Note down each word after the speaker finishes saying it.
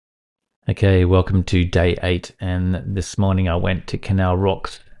Okay, welcome to day 8. And this morning I went to Canal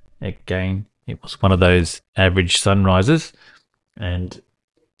Rocks again. It was one of those average sunrises, and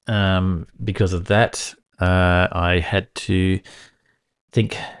because of that, I had to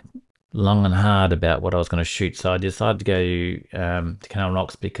think long and hard about what I was going to shoot. So I decided to go to Canal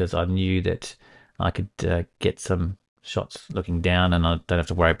Rocks because I knew that I could get some shots looking down, and I don't have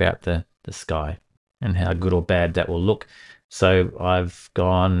to worry about the sky and how good or bad that will look. So I've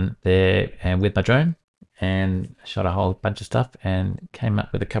gone there and with my drone and shot a whole bunch of stuff and came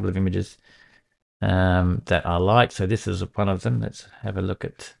up with a couple of images that I like. So this is one of them. Let's have a look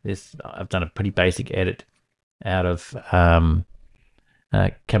at this. I've done a pretty basic edit out of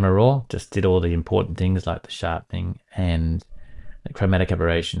Camera Raw. Just did all the important things like the sharpening and the chromatic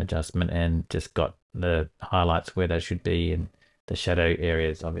aberration adjustment, and just got the highlights where they should be and the shadow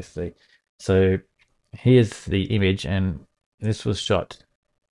areas, obviously. So here's the image, and this was shot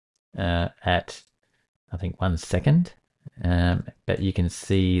at I think 1 second, but you can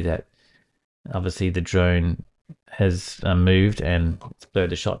see that obviously the drone has moved and it's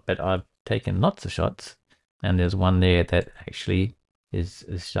blurred the shot, but I've taken lots of shots, and there's one there that actually is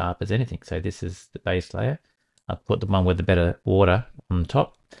as sharp as anything. So this is the base layer. I've put the one with the better water on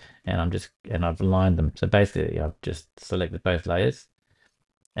top, and I've aligned them. So basically I've just selected both layers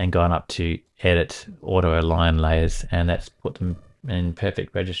and gone up to edit auto align layers, and that's put them in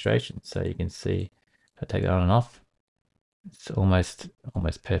perfect registration. So you can see if I take that on and off, it's almost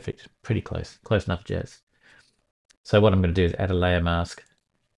perfect, pretty close enough, Jazz. So what I'm going to do is add a layer mask.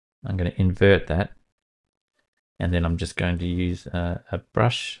 I'm going to invert that, and then I'm just going to use a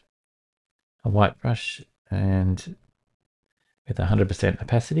brush, a white brush, and with 100%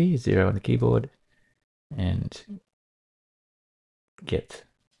 opacity, 0 on the keyboard, and get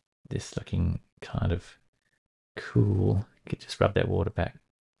this looking kind of cool. Just rub that water back.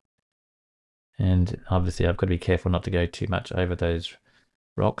 And obviously I've got to be careful not to go too much over those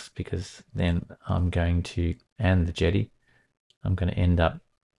rocks, because then I'm going to, and the jetty, I'm going to end up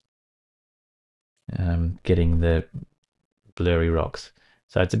getting the blurry rocks.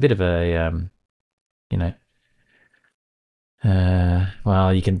 So it's a bit of a, you know,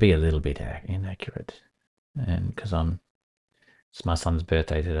 well, you can be a little bit inaccurate, and because it's my son's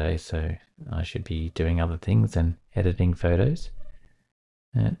birthday today, so I should be doing other things than editing photos.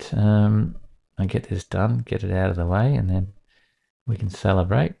 And I get this done, get it out of the way, and then we can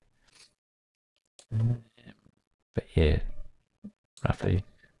celebrate. But yeah, roughly,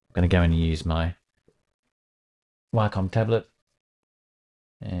 I'm going to go and use my Wacom tablet,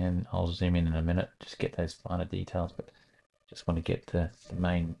 and I'll zoom in a minute, just get those finer details, but just want to get the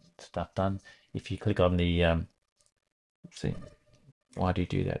main stuff done. If you click on the, see, why do you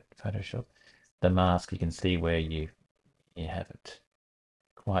do that, Photoshop? The mask, you can see where you haven't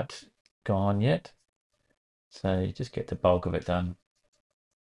quite gone yet. So you just get the bulk of it done,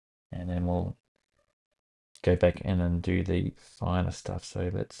 and then we'll go back in and do the finer stuff. So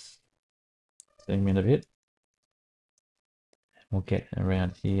let's zoom in a bit. We'll get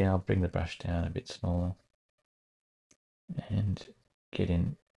around here. I'll bring the brush down a bit smaller and get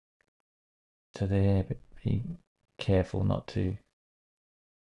in to there, but be careful not to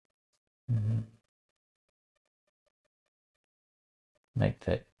make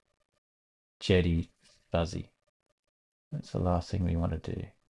that jetty fuzzy. That's the last thing we want to do.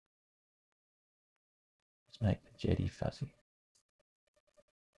 Let's make the jetty fuzzy,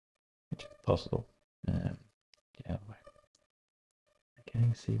 which is possible. Yeah. Okay,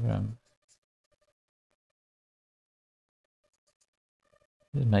 see where I'm.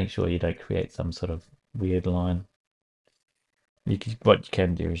 Just make sure you don't create some sort of weird line. What you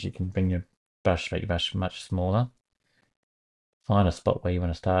can do is you can bring your brush, make your brush much smaller. Find a spot where you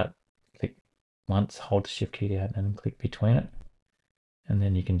want to start. Click once, hold the shift key down, and click between it. And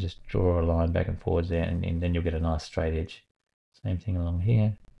then you can just draw a line back and forwards there, and then you'll get a nice straight edge. Same thing along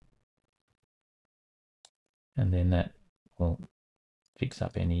here. And then that will fix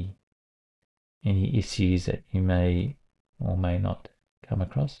up any issues that you may or may not come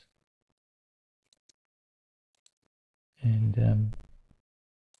across. And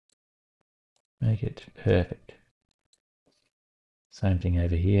make it perfect. Same thing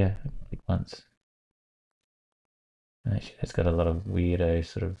over here. Click once. Actually, that's got a lot of weirdo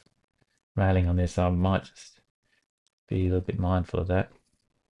sort of railing on there, so I might just be a little bit mindful of that.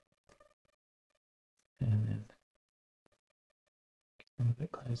 And then a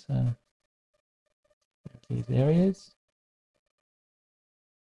bit closer. These areas.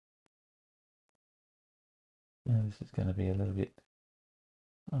 Now this is going to be a little bit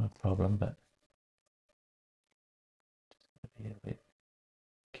not a problem, but just be a bit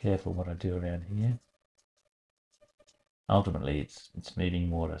careful what I do around here. Ultimately, it's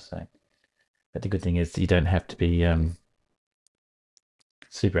moving water, so. But the good thing is you don't have to be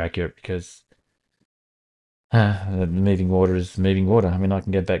super accurate because the moving water is moving water. I mean, I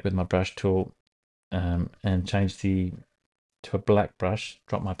can go back with my brush tool and change to a black brush,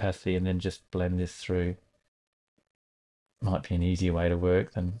 drop my opacity, and then just blend this through. Might be an easier way to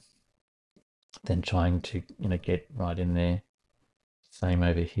work than trying to get right in there. Same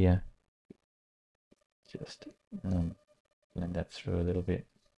over here. Just blend that through a little bit.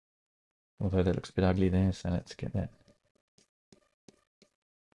 Although that looks a bit ugly there, so let's get that.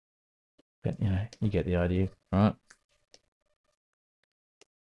 But you get the idea, right?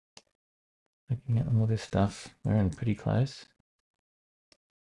 Looking at all this stuff, we're in pretty close.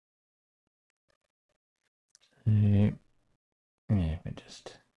 So, yeah, we're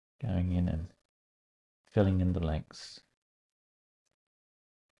just going in and filling in the blanks,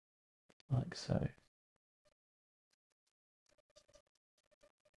 like so.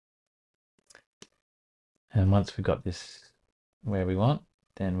 And once we've got this where we want,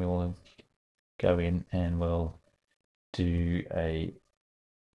 then we will go in and we'll do a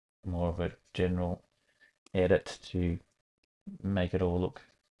more of a general edit to make it all look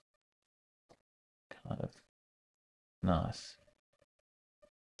kind of nice.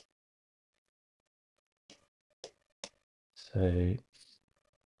 So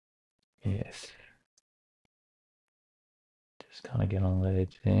yes, just kind of get on the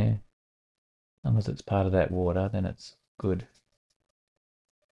edge there. Unless it's part of that water, then it's good.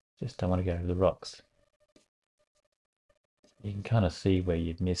 Just don't want to go over the rocks. You can kind of see where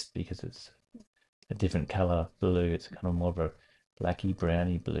you've missed because it's a different color blue. It's kind of more of a blacky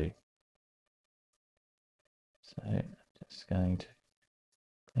browny blue. So just going to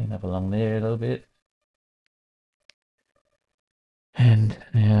clean up along there a little bit. And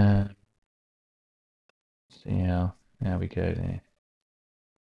see how we go there.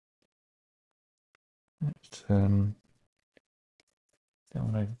 Don't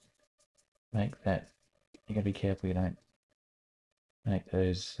want to make that. You gotta be careful you don't make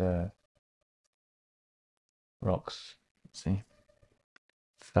those rocks, see,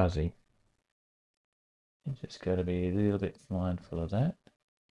 fuzzy. You just got to be a little bit mindful of that.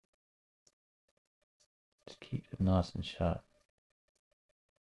 Just keep it nice and sharp.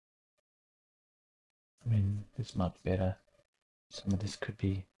 I mean, this might be better. Some of this could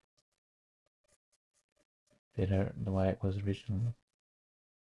be better the way it was originally.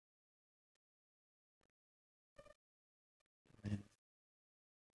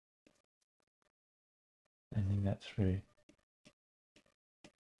 Blending that through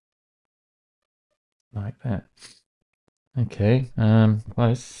like that. Okay,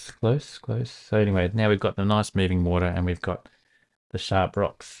 close. So anyway, now we've got the nice moving water and we've got the sharp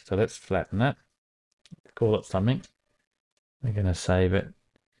rocks. So let's flatten that. Call it something. We're going to save it.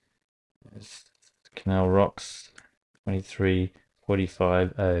 It's Canal Rocks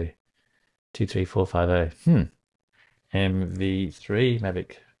 23450 23450. MV3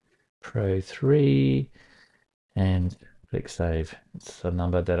 Mavic Pro 3 and click save. It's a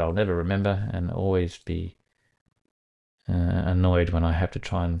number that I'll never remember and always be annoyed when I have to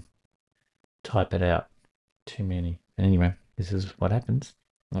try and type it out. Too many. Anyway, this is what happens.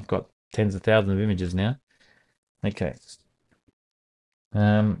 I've got tens of thousands of images now. Okay.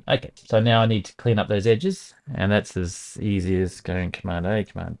 Okay, so now I need to clean up those edges, and that's as easy as going Command A,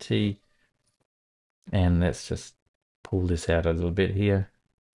 Command T, and let's just pull this out a little bit here,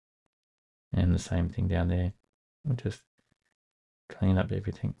 and the same thing down there. We'll just clean up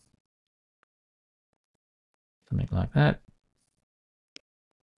everything. Something like that.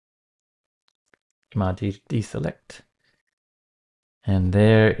 Command D, deselect. And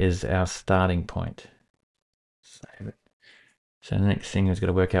there is our starting point. Save it. So the next thing is going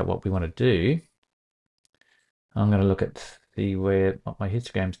to work out what we want to do. I'm going to look at what my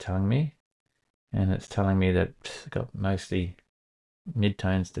histogram's telling me. And it's telling me that it's got mostly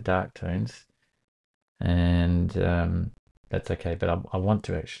mid-tones to dark tones. And that's okay, but I want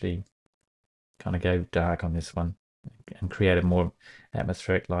to actually kind of go dark on this one and create a more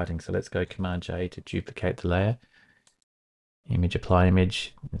atmospheric lighting. So let's go Command J to duplicate the layer. Image, apply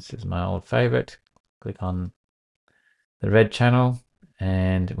image. This is my old favorite. Click on the red channel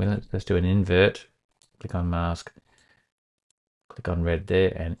and let's do an invert. Click on mask. Click on red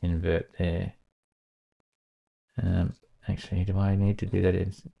there and invert there. Actually, do I need to do that?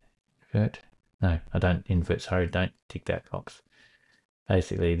 Invert? No, I don't invert. Sorry, don't tick that box.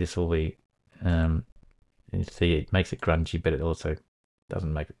 Basically, this will be, you see, it makes it grungy, but it also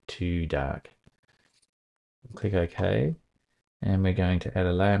doesn't make it too dark. Click OK. And we're going to add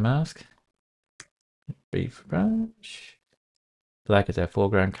a layer mask. Beef brush. Black is our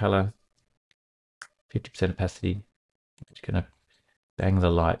foreground color. 50% opacity. Just going to bang the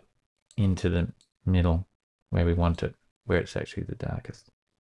light into the middle where we want it, where it's actually the darkest.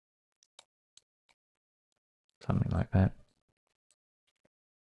 Something like that.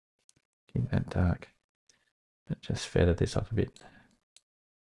 Keep that dark. But just feather this off a bit.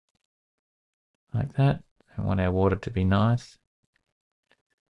 Like that. I want our water to be nice.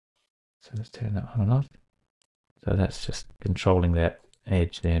 So let's turn that on and off. So that's just controlling that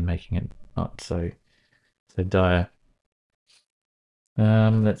edge there, making it not so dire.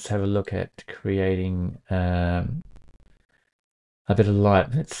 Let's have a look at creating a bit of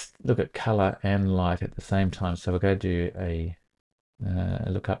light. Let's look at color and light at the same time. So we'll go do a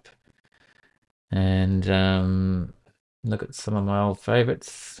look up and look at some of my old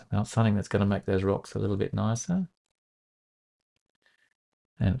favorites. Well, something that's going to make those rocks a little bit nicer.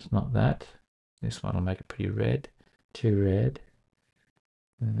 And it's not that. This one will make it pretty red. Too red.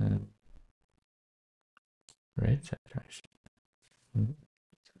 Red saturation.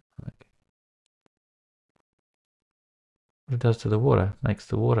 What it does to the water, makes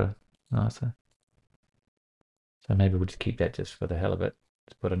the water nicer. So maybe we'll just keep that just for the hell of it.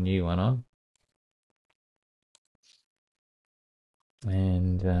 Let's put a new one on.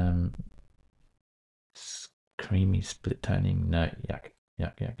 And creamy split toning. No, yuck,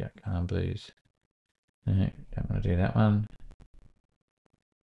 yuck, yuck, yuck. Calm blues. No, don't want to do that one.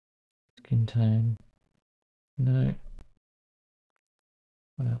 Skin tone. No.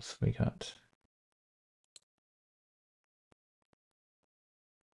 What else have we got?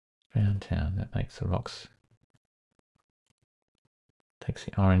 Brown town. That makes the rocks. Takes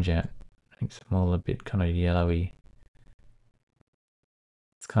the orange out. Makes them all a bit kind of yellowy.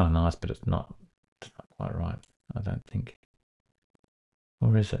 It's kind of nice, but it's not quite right, I don't think.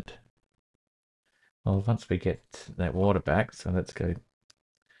 Or is it? Well, once we get that water back, so let's go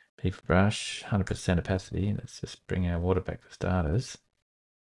beef brush, 100% opacity. Let's just bring our water back for starters.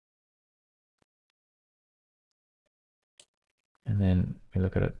 And then we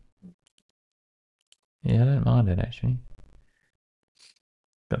look at it. Yeah, I don't mind it actually.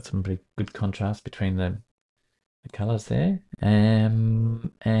 Got some pretty good contrast between the colors there.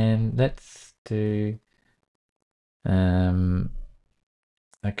 And let's do a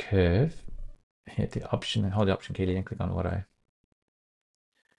curve. Hit the option, hold the option key and click on auto.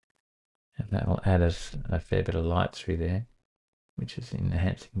 And that will add us a fair bit of light through there, which is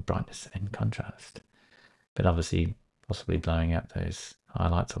enhancing brightness and contrast. But obviously possibly blowing out those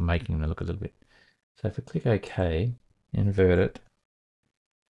highlights or making them look a little bit. So if we click OK, invert it,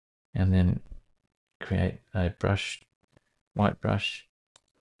 and then create a brush, white brush,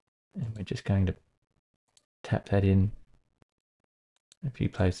 and we're just going to tap that in a few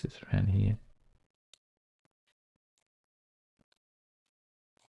places around here.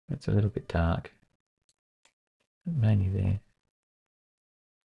 It's a little bit dark, but mainly there.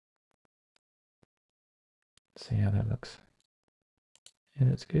 See how that looks. Yeah,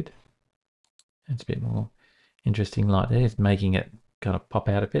 that's good. It's a bit more interesting light there. It's making it kind of pop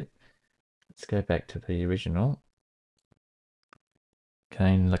out a bit. Let's go back to the original.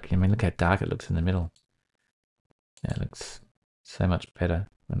 Okay, look, I mean, look how dark it looks in the middle. Yeah, it looks so much better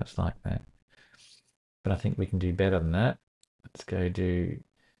when it's like that. But I think we can do better than that. Let's go do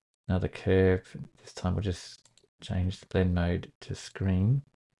another curve. This time we'll just change the blend mode to screen.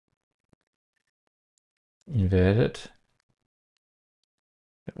 Invert it.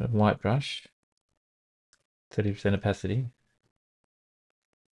 A white brush. 30% opacity.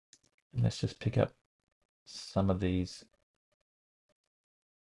 And let's just pick up some of these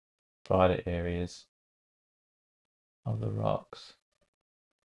brighter areas of the rocks.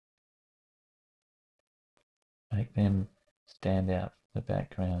 Make them stand out in the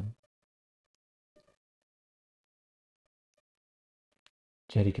background.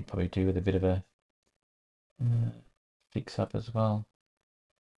 Jetty could probably do with a bit of a fix up as well.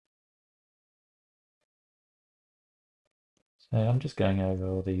 So I'm just going over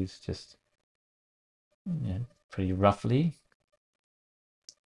all these just pretty roughly.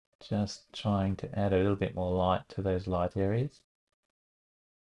 Just trying to add a little bit more light to those light areas.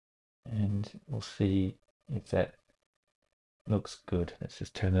 And we'll see if that looks good. Let's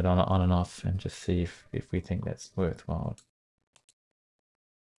just turn it on and off and just see if we think that's worthwhile.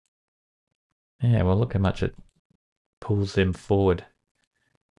 Yeah, well, look how much it pulls them forward.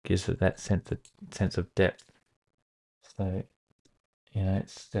 Gives it that sense of depth. So,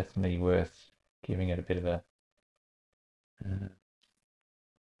 it's definitely worth giving it a bit of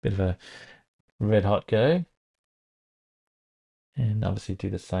a, red hot go. And obviously do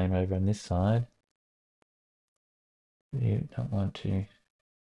the same over on this side. You don't want to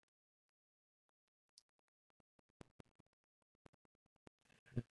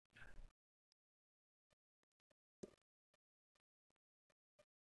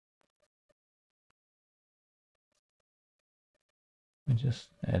we're just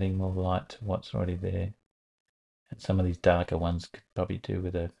adding more light to what's already there. And some of these darker ones could probably do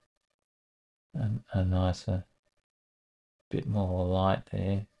with a nicer bit more light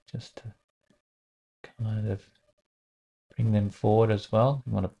there, just to kind of bring them forward as well.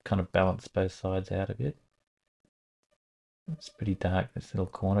 You want to kind of balance both sides out a bit. It's pretty dark, this little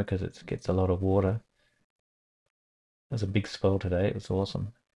corner, because it gets a lot of water. There's a big swell today, it was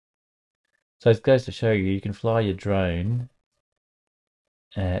awesome. So it goes to show you, you can fly your drone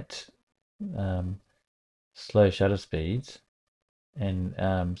at slow shutter speeds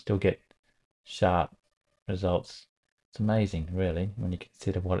and still get sharp results. It's amazing, really, when you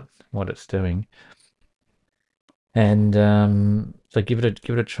consider what it's doing. And so give it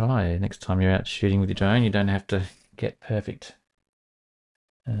a try next time you're out shooting with your drone. You don't have to get perfect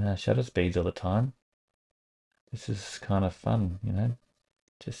shutter speeds all the time. This is kind of fun, you know,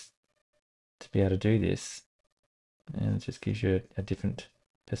 just to be able to do this, and it just gives you a different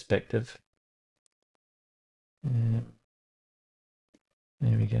perspective. There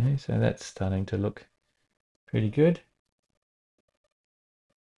we go. So that's starting to look pretty good.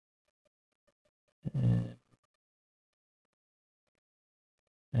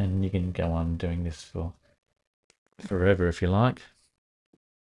 And you can go on doing this for forever if you like.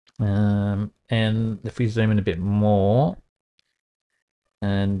 And if we zoom in a bit more,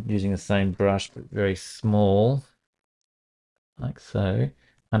 and using the same brush but very small, like so,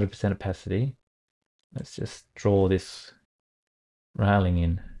 100% opacity. Let's just draw this railing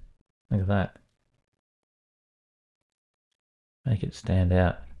in. Look at that. Make it stand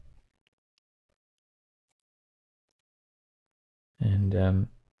out. And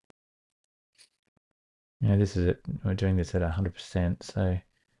you know, this is it. We're doing this at 100%, so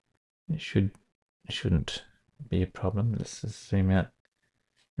it shouldn't be a problem. Let's just zoom out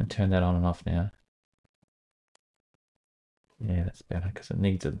and turn that on and off now. Yeah, that's better because it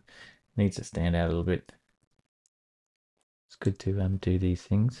needs to stand out a little bit. It's good to do these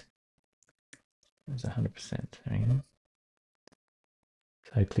things. It's 100%. There we go.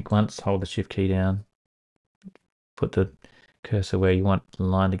 So click once, hold the shift key down, put the cursor where you want the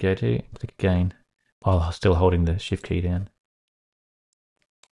line to go to, click again while still holding the shift key down.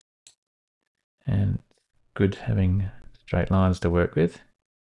 And good having straight lines to work with.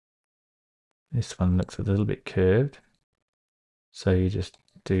 This one looks a little bit curved, so you just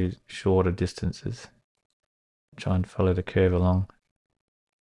do shorter distances. Try and follow the curve along.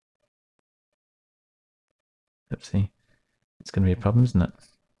 Oopsie. It's going to be a problem, isn't it?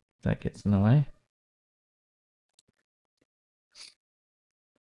 That gets in the way.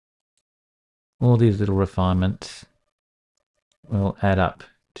 All these little refinements will add up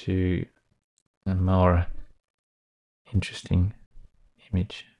to a more interesting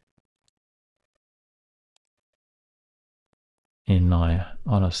image, in my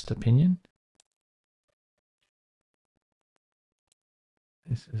honest opinion.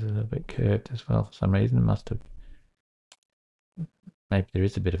 This is a little bit curved as well for some reason. It must have, maybe there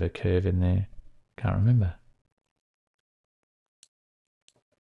is a bit of a curve in there. Can't remember.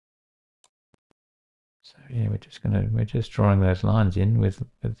 So yeah, we're just drawing those lines in with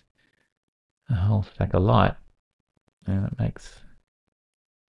a whole stack of light, and it makes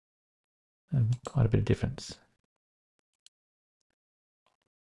quite a bit of difference.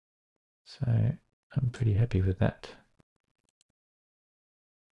 So I'm pretty happy with that.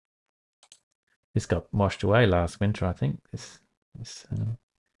 This got washed away last winter, I think, this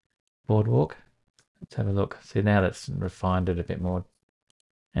boardwalk. Let's have a look. See, now that's refined it a bit more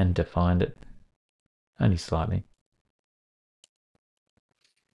and defined it, only slightly.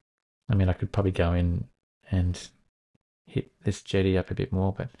 I mean, I could probably go in and hit this jetty up a bit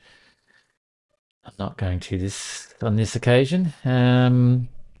more, but I'm not going to this on this occasion.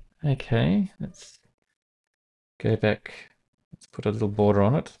 Okay, let's go back. Let's put a little border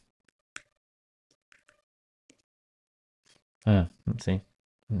on it. Let's see.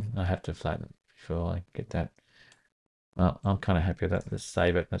 I have to flatten it before I get that. Well, I'm kind of happy with that. Let's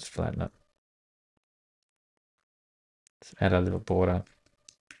save it. Let's flatten it. Let's add a little border.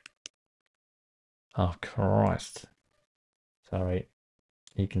 Oh, Christ. Sorry.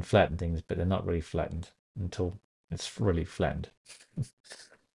 You can flatten things, but they're not really flattened until it's really flattened.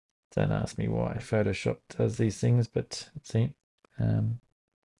 Don't ask me why Photoshop does these things, but let's see. That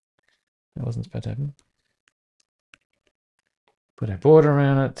wasn't supposed to happen. Put our border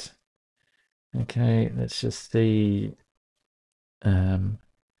around it. Okay, let's just see. When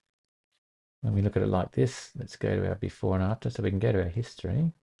we look at it like this, let's go to our before and after. So we can go to our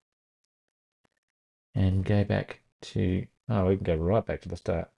history and go back to, oh, we can go right back to the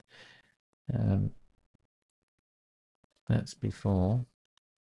start. That's before,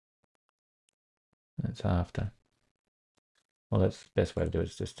 that's after. Well, that's the best way to do it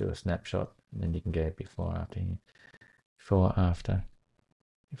is just do a snapshot, and then you can go before, after here. Before, after,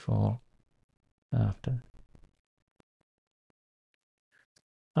 before, after.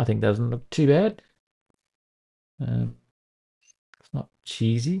 I think that doesn't look too bad. It's not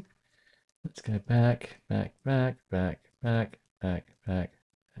cheesy. Let's go back, back, back, back, back, back, back,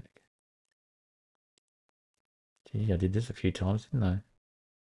 back. Gee, I did this a few times, didn't I?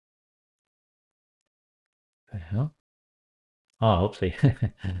 The hell? Oh, oopsie.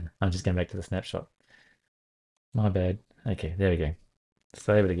 I'm just going back to the snapshot. My bad. Okay, there we go.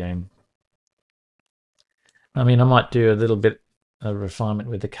 Save it again. I mean, I might do a little bit of refinement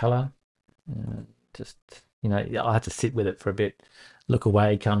with the color. Just, you know, I'll have to sit with it for a bit, look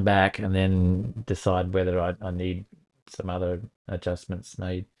away, come back, and then decide whether I need some other adjustments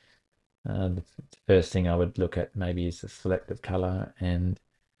made. The first thing I would look at maybe is the selective color and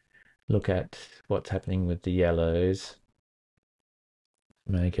look at what's happening with the yellows.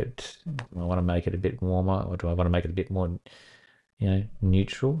 Make it, I want to make it a bit warmer, or do I want to make it a bit more, you know,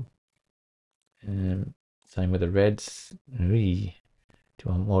 neutral? Same with the reds. Ooh. Do I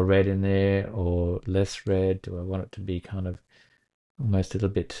want more red in there or less red? Do I want it to be kind of almost a little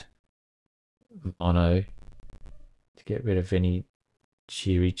bit mono to get rid of any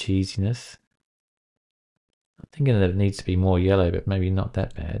cheery cheesiness? I'm thinking that it needs to be more yellow, but maybe not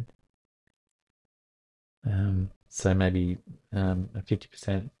that bad. So maybe a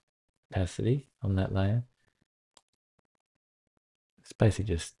 50% opacity on that layer. It's basically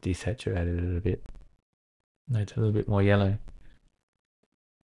just desaturated it a bit. Make it a little bit more yellow.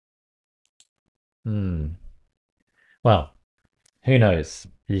 Well, who knows?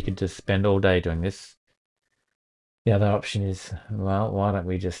 You could just spend all day doing this. The other option is, well, why don't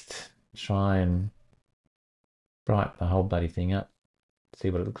we just try and brighten the whole bloody thing up, see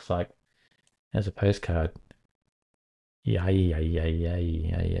what it looks like as a postcard. Yay, yay, yay, yay,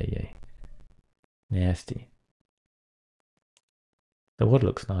 yay, yay, yay. Nasty. The water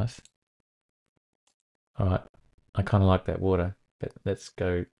looks nice. All right, I kind of like that water, but let's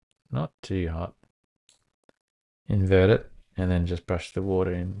go not too hot. Invert it, and then just brush the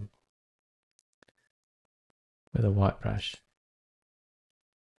water in with a white brush.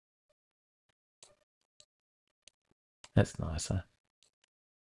 That's nicer.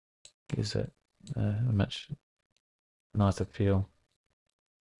 Gives it a much nicer feel.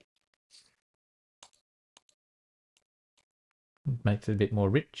 Makes it a bit more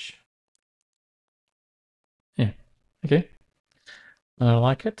rich. Yeah, okay. I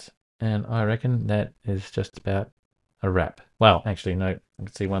like it, and I reckon that is just about a wrap. Well, actually, no, I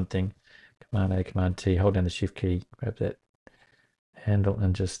can see one thing. Command A, Command T, hold down the Shift key, grab that handle,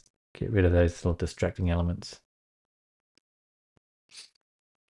 and just get rid of those little distracting elements.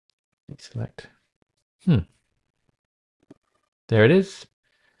 Select. There it is.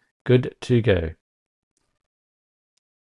 Good to go.